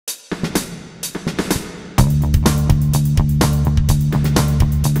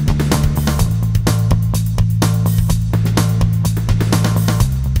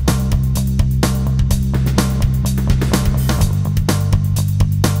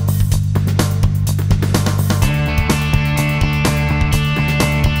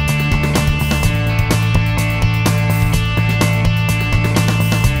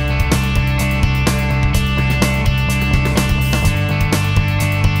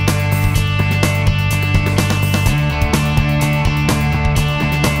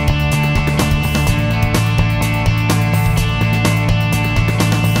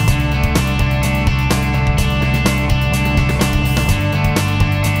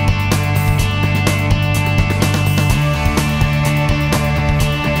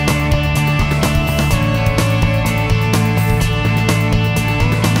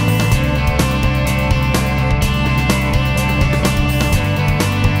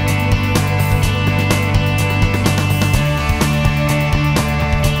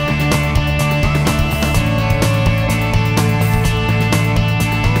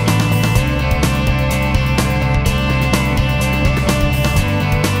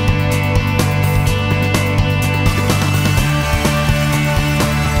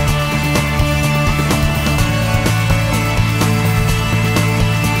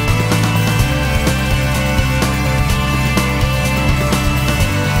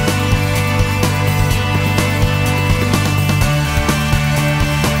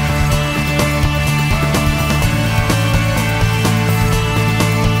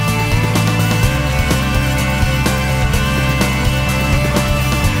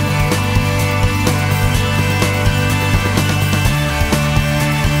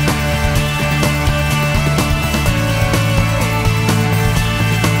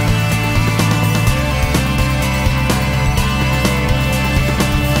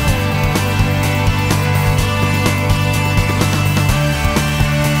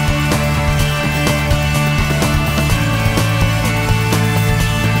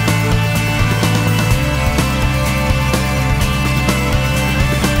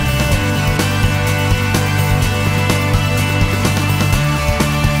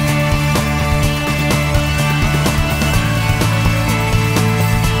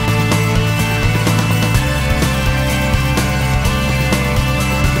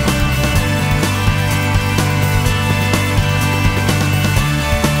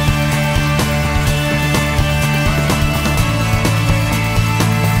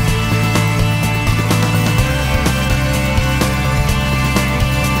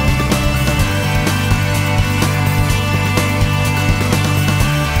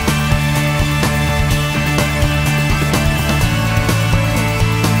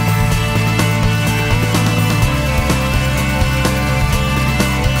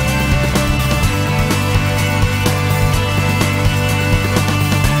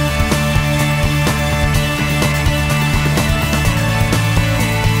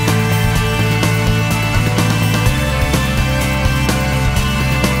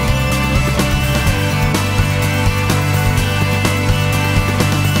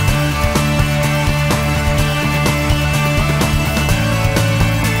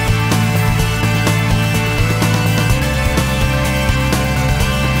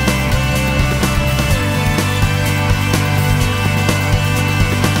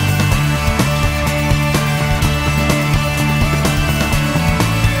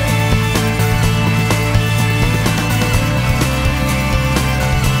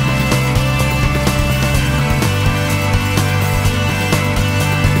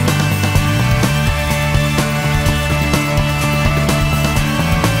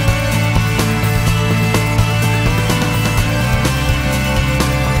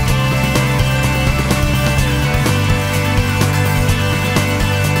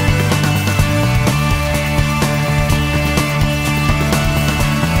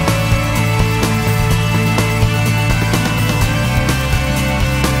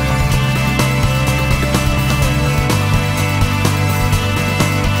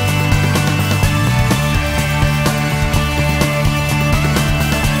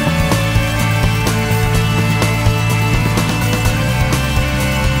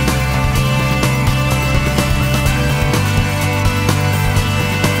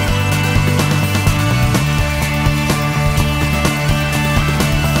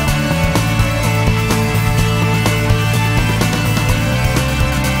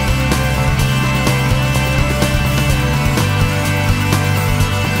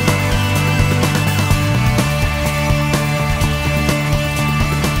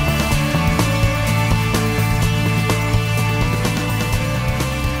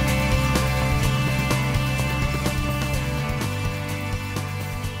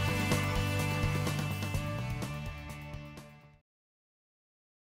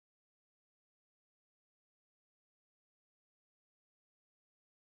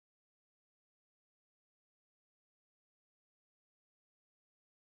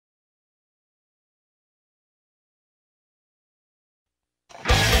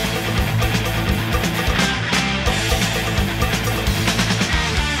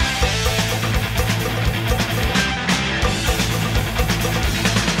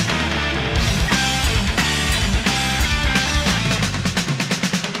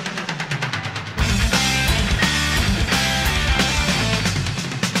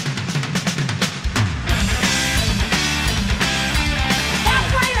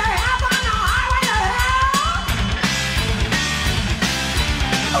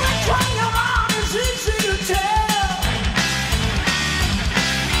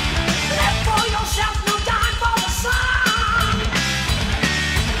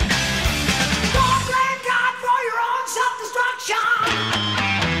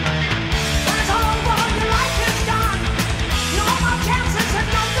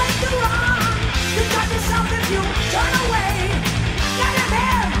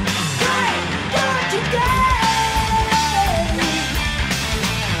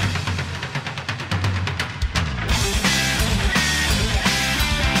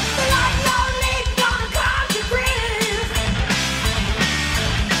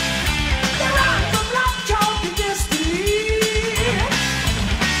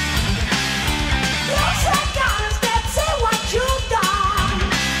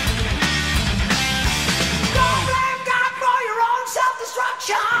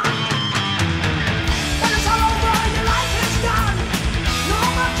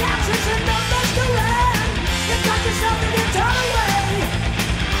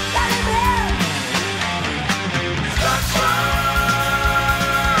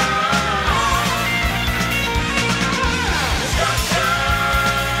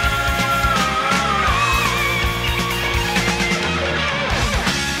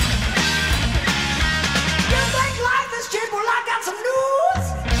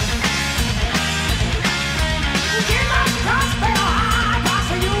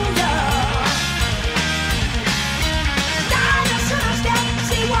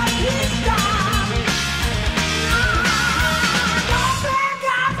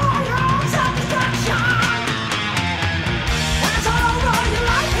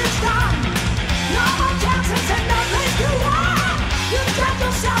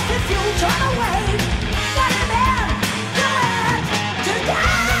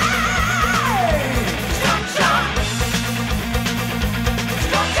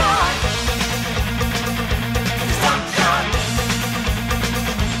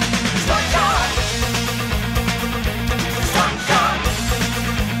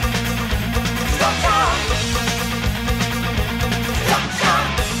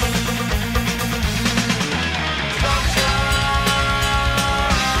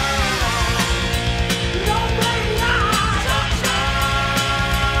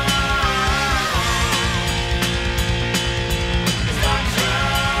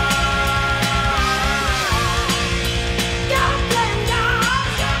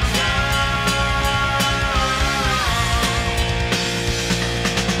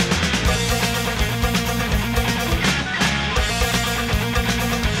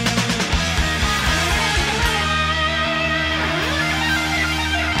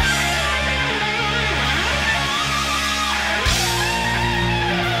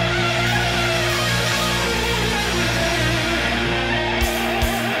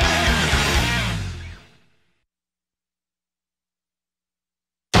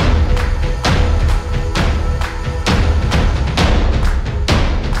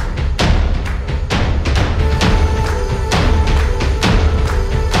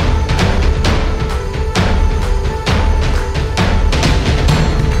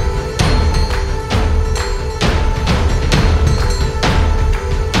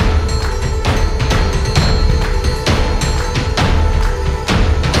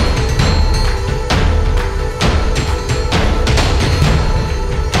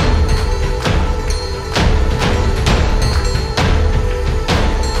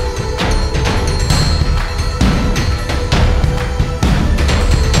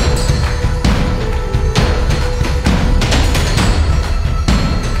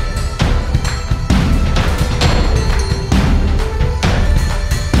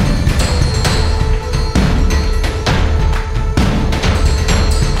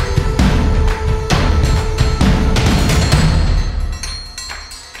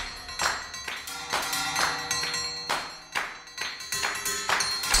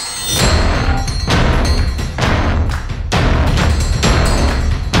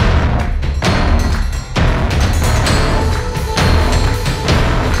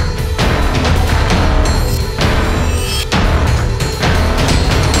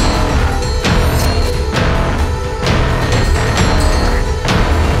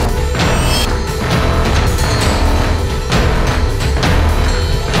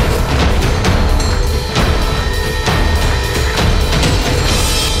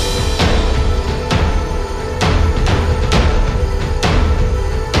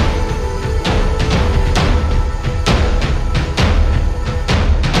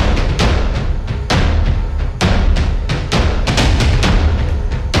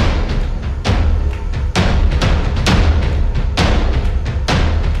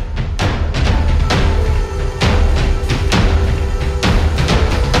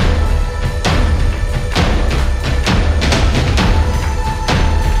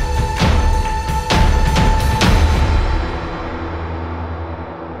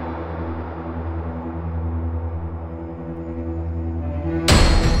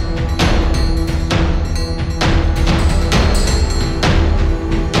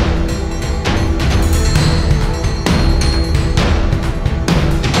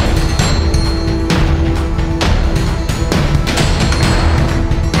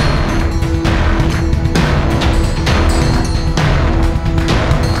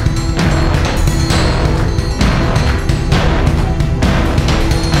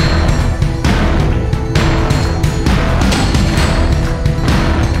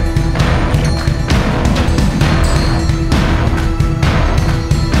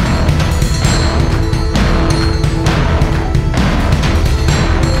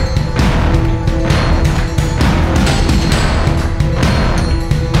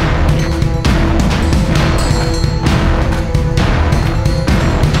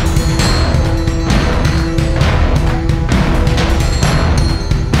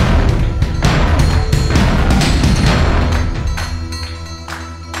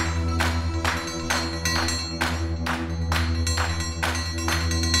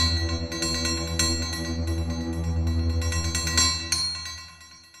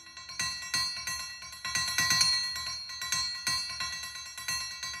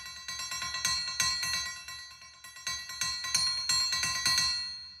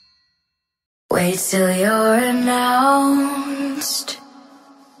Wait till you're announced.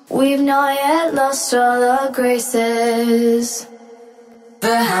 We've not yet lost all our graces.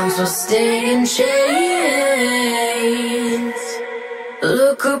 Perhaps we'll stay in chains.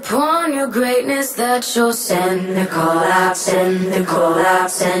 Look upon your greatness that you'll send the call out, send the call out,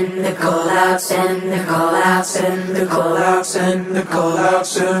 send the call out, send the call out, send the call out, send the call out,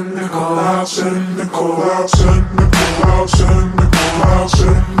 send the call out, send the call out, send the call out, send the call out, send the call out,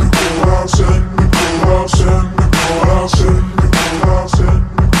 send the call out, send the call out, send the call out, send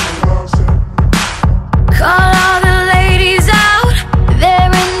the call out, send. Call all the ladies out,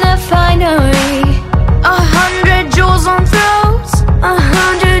 they're in the finery. 100 jewels on throats,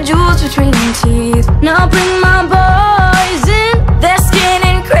 100 jewels between teeth. Now bring my boys in, their skin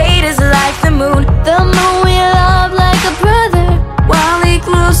and craters like the moon. The moon we love like a brother, while he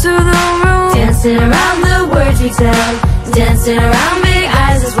glues to the room. Dancing around the words we tell, dancing around big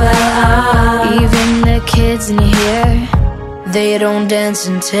eyes as well. Even the kids in here, they don't dance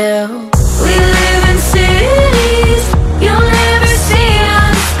until we live in cities you'll never see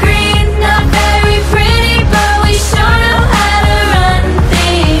on screen. Not very pretty, but we sure know how to run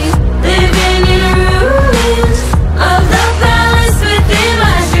things. Living in ruins of the palace within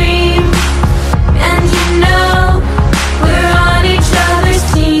my dream. And you know we're on each other's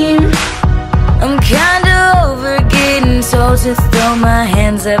team. I'm kinda over getting told to throw my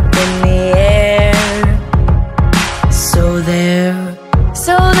hands up in the air.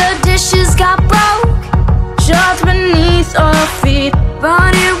 So the dishes got broke, dropped beneath our feet,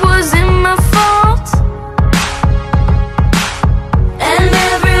 but it wasn't my fault. And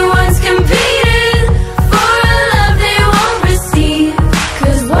everyone's competing for a love they won't receive,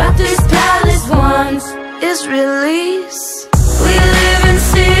 'cause what this palace wants is release. We live in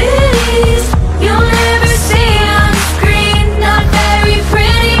cities you'll never see on screen. Not very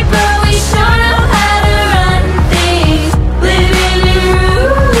pretty, but we sure know how to run things. Living in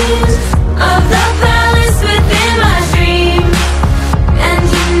ruins of the palace within my dream. And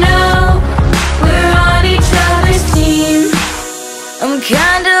you know we're on each other's team. I'm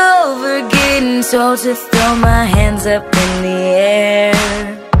kinda over getting told to throw my hands up in the air.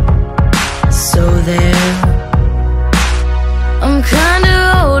 So there, I'm kinda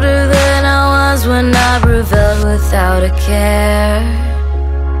older than I was when I rebelled without a care.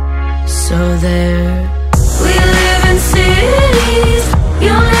 So there.